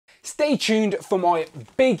Stay tuned for my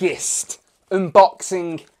biggest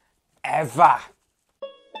unboxing ever.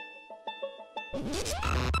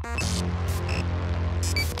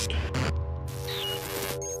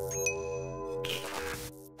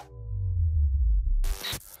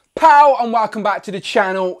 Pow, and welcome back to the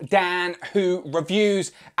channel, Dan Who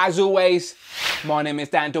Reviews. As always, my name is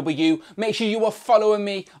Dan W. Make sure you are following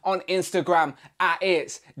me on Instagram at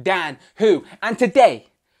It's Dan Who. And today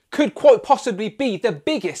could quite possibly be the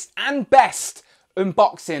biggest and best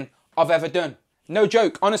unboxing I've ever done. No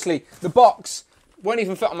joke, honestly, the box won't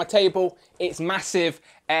even fit on my table. It's massive.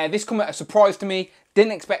 This come at a surprise to me.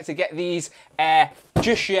 Didn't expect to get these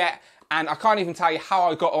just yet. And I can't even tell you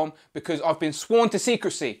how I got them because I've been sworn to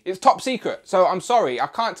secrecy. It's top secret, so I'm sorry, I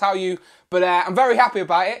can't tell you, but I'm very happy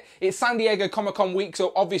about it. It's San Diego Comic-Con week,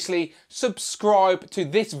 so obviously subscribe to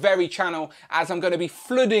this very channel as I'm going to be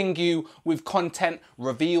flooding you with content,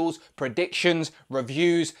 reveals, predictions,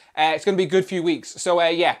 reviews. It's going to be a good few weeks. So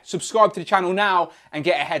yeah, subscribe to the channel now and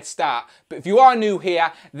get a head start. But if you are new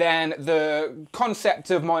here, then the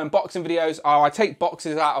concept of my unboxing videos are I take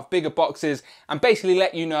boxes out of bigger boxes and basically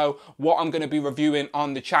let you know what I'm going to be reviewing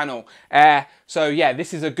on the channel. So yeah,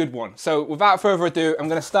 this is a good one. So without further ado, I'm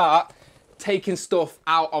going to start taking stuff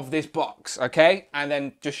out of this box, okay? And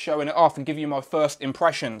then just showing it off and give you my first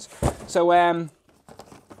impressions. So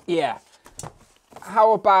yeah,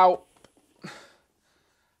 how about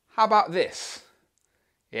this?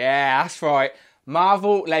 Yeah, that's right.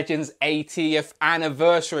 Marvel Legends 80th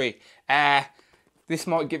anniversary. This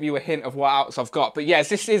might give you a hint of what else I've got. But yes,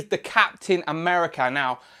 this is the Captain America.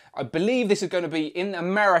 Now, I believe this is going to be, in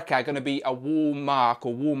America, going to be a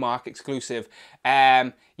Walmart exclusive.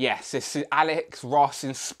 Yes, this is Alex Ross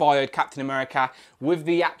inspired Captain America with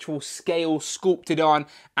the actual scale sculpted on.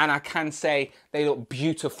 And I can say they look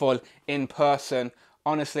beautiful in person.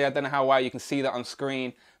 Honestly, I don't know how well you can see that on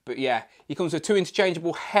screen. But yeah, he comes with two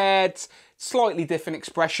interchangeable heads, slightly different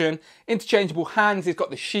expression. Interchangeable hands, he's got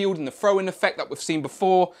the shield and the throwing effect that we've seen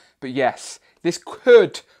before. But yes, this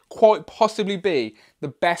could quite possibly be the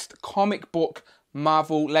best comic book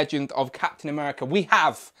Marvel Legend of Captain America we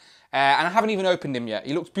have. And I haven't even opened him yet.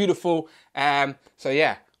 He looks beautiful. So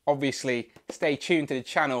yeah, obviously stay tuned to the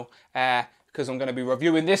channel because I'm going to be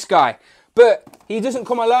reviewing this guy. But he doesn't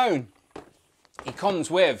come alone. He comes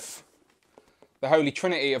with the Holy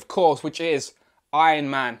Trinity, of course, which is Iron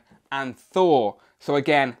Man and Thor. So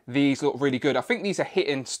again, these look really good. I think these are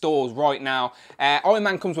hitting stores right now. Iron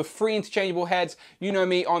Man comes with 3 interchangeable heads. You know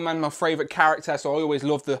me, Iron Man my favourite character, so I always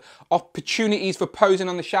love the opportunities for posing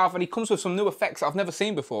on the shelf, and he comes with some new effects that I've never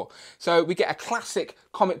seen before. So we get a classic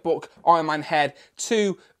comic book Iron Man head,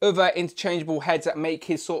 2 other interchangeable heads that make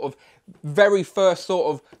his sort of very first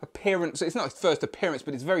sort of appearance. It's not his first appearance,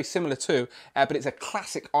 but it's very similar to, but it's a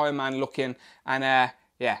classic Iron Man looking, and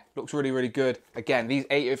yeah, looks really, really good. Again, these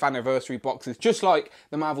 80th anniversary boxes, just like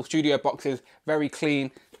the Marvel Studio boxes, very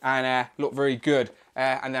clean and look very good.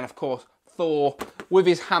 And then, of course, Thor with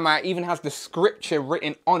his hammer, even has the scripture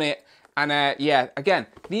written on it. And yeah, again,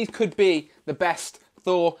 these could be the best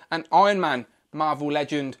Thor and Iron Man Marvel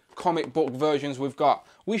Legend comic book versions we've got.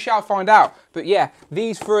 We shall find out. But yeah,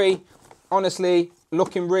 these 3, honestly,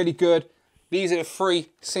 looking really good. These are the 3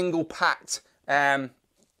 single-packed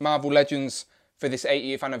Marvel Legends for this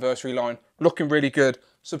 80th anniversary line. Looking really good.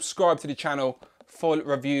 Subscribe to the channel. Full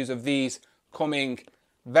reviews of these coming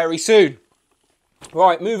very soon.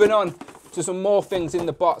 Right, moving on to some more things in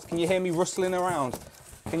the box. Can you hear me rustling around?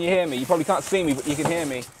 Can you hear me? You probably can't see me, but you can hear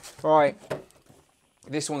me. Right,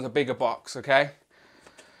 this one's a bigger box, okay?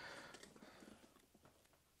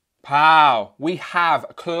 Pow! We have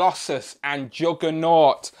Colossus and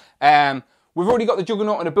Juggernaut. We've already got the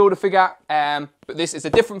Juggernaut in a Build-A-Figure, but this is a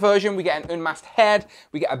different version. We get an unmasked head,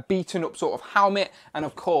 we get a beaten up sort of helmet, and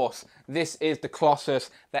of course, this is the Colossus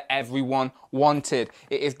that everyone wanted.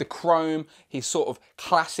 It is the chrome, his sort of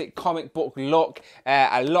classic comic book look.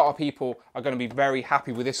 A lot of people are going to be very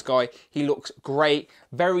happy with this guy. He looks great,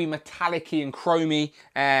 very metallic-y and chromy,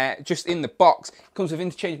 just in the box. Comes with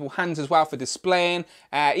interchangeable hands as well for displaying.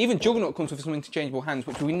 Even Juggernaut comes with some interchangeable hands,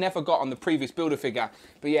 which we never got on the previous Build-A-Figure.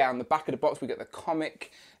 But yeah, on the back of the box, we get the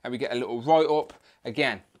comic, and we get a little write-up.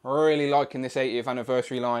 Again, really liking this 80th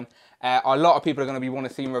anniversary line. A lot of people are going to be wanting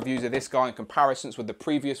to see reviews of this guy in comparisons with the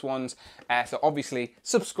previous ones. So obviously,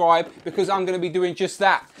 subscribe, because I'm going to be doing just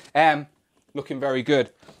that. Looking very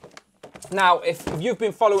good. Now, if you've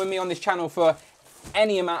been following me on this channel for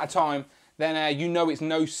any amount of time, then you know it's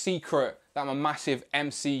no secret that I'm a massive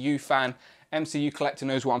MCU fan. MCU collector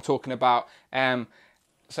knows what I'm talking about.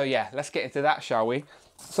 So yeah, let's get into that, shall we?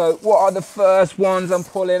 So what are the first ones I'm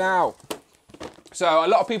pulling out? So a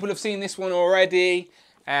lot of people have seen this one already.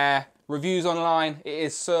 Reviews online, it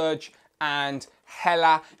is Surge and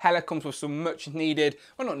Hela. Hela comes with some much needed,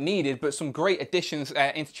 well not needed, but some great additions,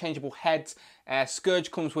 interchangeable heads.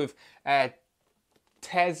 Scourge comes with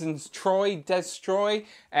Des Troy,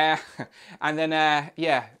 and then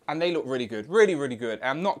yeah, and they look really good, really good.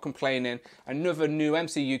 I'm not complaining. Another new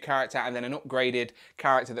MCU character, and then an upgraded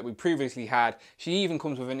character that we previously had. She even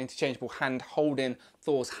comes with an interchangeable hand holding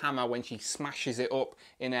Thor's hammer when she smashes it up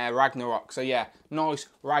in Ragnarok. So yeah, nice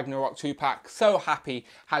Ragnarok 2-pack. So happy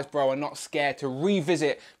Hasbro are not scared to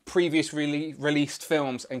revisit previous released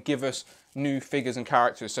films and give us new figures and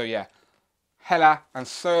characters. So yeah, Hela and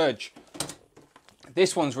Surge.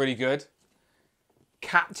 This one's really good.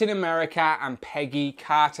 Captain America and Peggy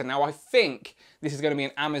Carter. Now, I think this is going to be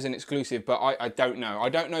an Amazon exclusive, but I don't know. I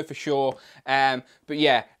don't know for sure. But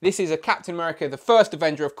yeah, this is a Captain America, the first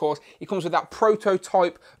Avenger, of course. He comes with that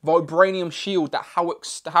prototype vibranium shield that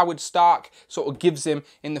Howard Stark sort of gives him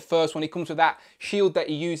in the first one. He comes with that shield that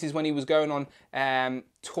he uses when he was going on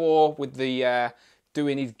tour with the...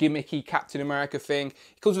 doing his gimmicky Captain America thing.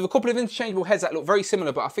 He comes with a couple of interchangeable heads that look very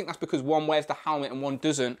similar, but I think that's because one wears the helmet and one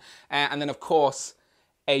doesn't. And then, of course,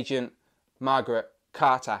 Agent Margaret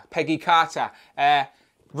Carter, Peggy Carter.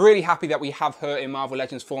 Really happy that we have her in Marvel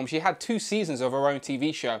Legends form. She had 2 seasons of her own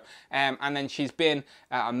TV show, and then she's been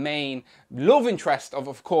a main love interest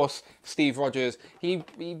of course, Steve Rogers. He,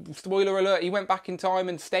 spoiler alert, he went back in time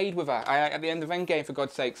and stayed with her at the end of Endgame, for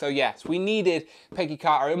God's sake. So yes, we needed Peggy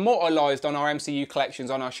Carter immortalised on our MCU collections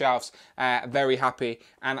on our shelves. Very happy,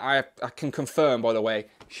 and I can confirm, by the way,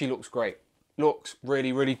 she looks great. Looks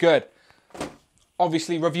really good.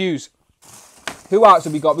 Obviously, reviews. Who else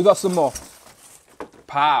have we got? We got some more.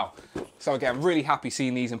 Pow. So again, really happy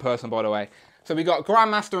seeing these in person, by the way. So we got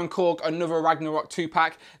Grandmaster and Korg, another Ragnarok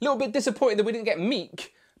 2-pack. A little bit disappointed that we didn't get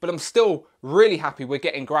Meek, but I'm still really happy we're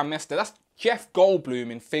getting Grandmaster. That's Jeff Goldblum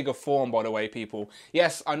in figure form, by the way, people.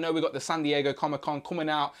 Yes, I know we got the San Diego Comic-Con coming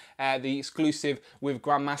out, the exclusive with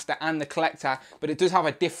Grandmaster and the Collector, but it does have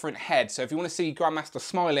a different head. So if you want to see Grandmaster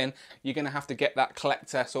smiling, you're going to have to get that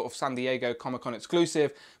Collector sort of San Diego Comic-Con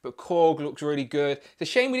exclusive. But Korg looks really good. It's a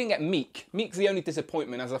shame we didn't get Meek. Meek's the only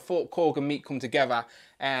disappointment, as I thought Korg and Meek come together.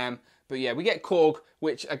 But yeah, we get Korg,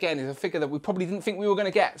 which again is a figure that we probably didn't think we were going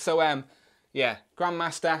to get. So yeah,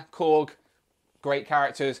 Grandmaster, Korg, great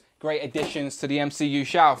characters, great additions to the MCU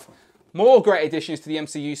shelf. More great additions to the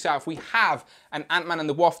MCU shelf. We have an Ant-Man and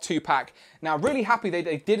the Wasp 2-pack. Now, really happy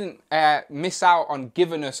they didn't miss out on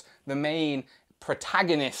giving us the main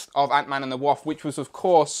protagonist of Ant-Man and the Wasp, which was, of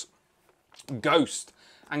course, Ghost.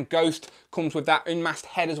 And Ghost comes with that unmasked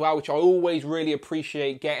head as well, which I always really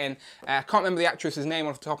appreciate getting. I can't remember the actress's name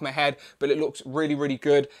off the top of my head, but it looks really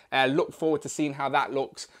good. Look forward to seeing how that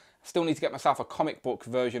looks. Still need to get myself a comic book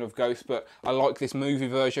version of Ghost, but I like this movie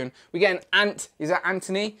version. We get an is that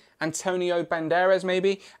Antonio Banderas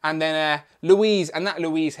maybe? And then Louise, and that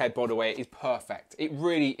Louise head, by the way, is perfect. It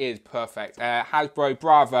really is perfect. Hasbro,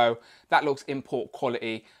 bravo. That looks import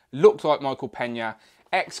quality. Looks like Michael Pena.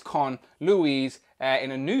 Ex-con Louise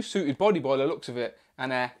in a new suited body by the looks of it.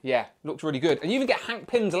 And yeah, looks really good. And you even get Hank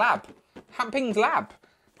Pym's Lab. Hank Pym's Lab.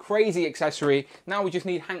 Crazy accessory. Now we just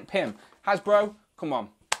need Hank Pym. Hasbro, come on.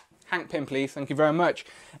 Hank Pym, please. Thank you very much.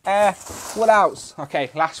 What else? Okay,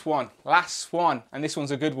 last one. And this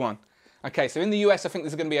one's a good one. Okay, so in the US, I think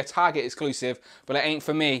this is going to be a Target exclusive, but it ain't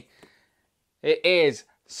for me. It is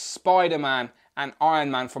Spider-Man and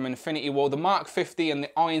Iron Man from Infinity War, the Mark 50 and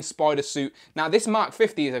the Iron Spider suit. Now, this Mark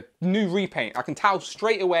 50 is a new repaint. I can tell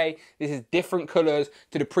straight away this is different colours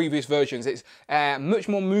to the previous versions. It's much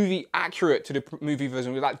more movie accurate to the movie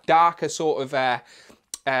version with that darker sort of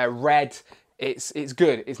red. It's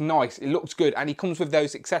good, it's nice, it looks good, and he comes with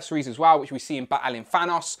those accessories as well, which we see in battling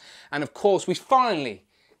Thanos. And of course, we finally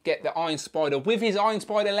get the Iron Spider with his Iron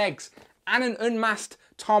Spider legs and an unmasked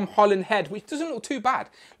Tom Holland head, which doesn't look too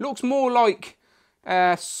bad. Looks more like,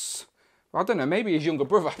 I don't know, maybe his younger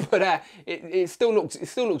brother, but it still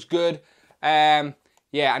looks good.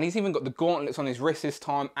 Yeah, and he's even got the gauntlets on his wrists this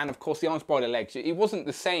time, and of course the Iron Spider legs. It wasn't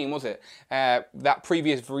the same, was it? That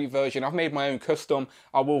previous version. I've made my own custom.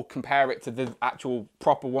 I will compare it to the actual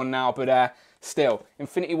proper one now, but still,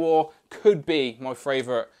 Infinity War could be my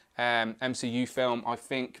favourite MCU film. I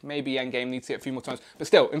think maybe Endgame needs to see it a few more times, but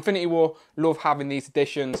still, Infinity War, love having these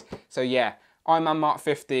additions. So yeah, Iron Man Mark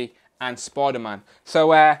 50 and Spider-Man.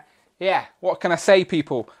 So yeah, what can I say,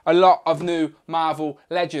 people? A lot of new Marvel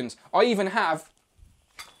Legends. I even have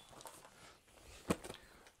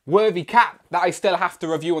worthy cap that I still have to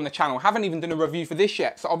review on the channel. Haven't even done a review for this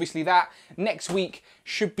yet, so obviously that next week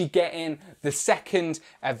should be getting the second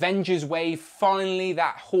Avengers wave. Finally,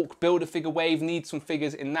 that Hulk Build-A-Figure wave, needs some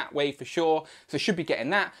figures in that wave for sure. So should be getting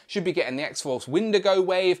that, should be getting the X-Force Wendigo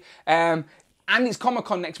wave, and it's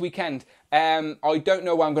Comic-Con next weekend. I don't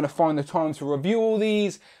know where I'm going to find the time to review all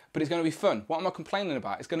these, but it's going to be fun. What am I complaining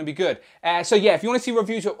about? It's going to be good. So yeah, if you want to see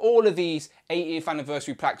reviews of all of these 80th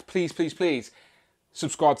anniversary plaques, please, please, please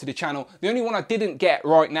subscribe to the channel. The only one I didn't get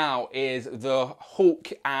right now is the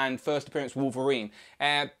Hulk and first appearance Wolverine.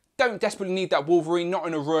 Don't desperately need that Wolverine, not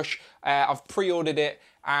in a rush. I've pre-ordered it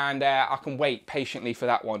and I can wait patiently for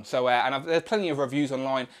that one. So, there's plenty of reviews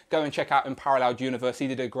online. Go and check out Unparalleled Universe. He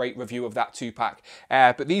did a great review of that 2-pack.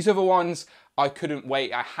 But these other ones, I couldn't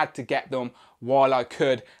wait. I had to get them while I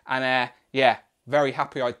could. And yeah, very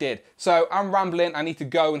happy I did. So I'm rambling. I need to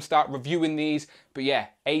go and start reviewing these. But yeah,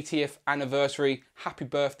 80th anniversary. Happy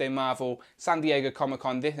birthday, Marvel. San Diego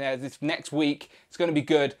Comic-Con this next week. It's going to be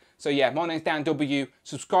good. So yeah, my name's Dan W.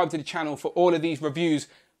 Subscribe to the channel for all of these reviews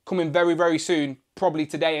coming very, very soon. Probably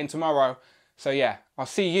today and tomorrow. So yeah, I'll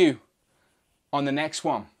see you on the next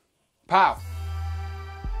one. Pow!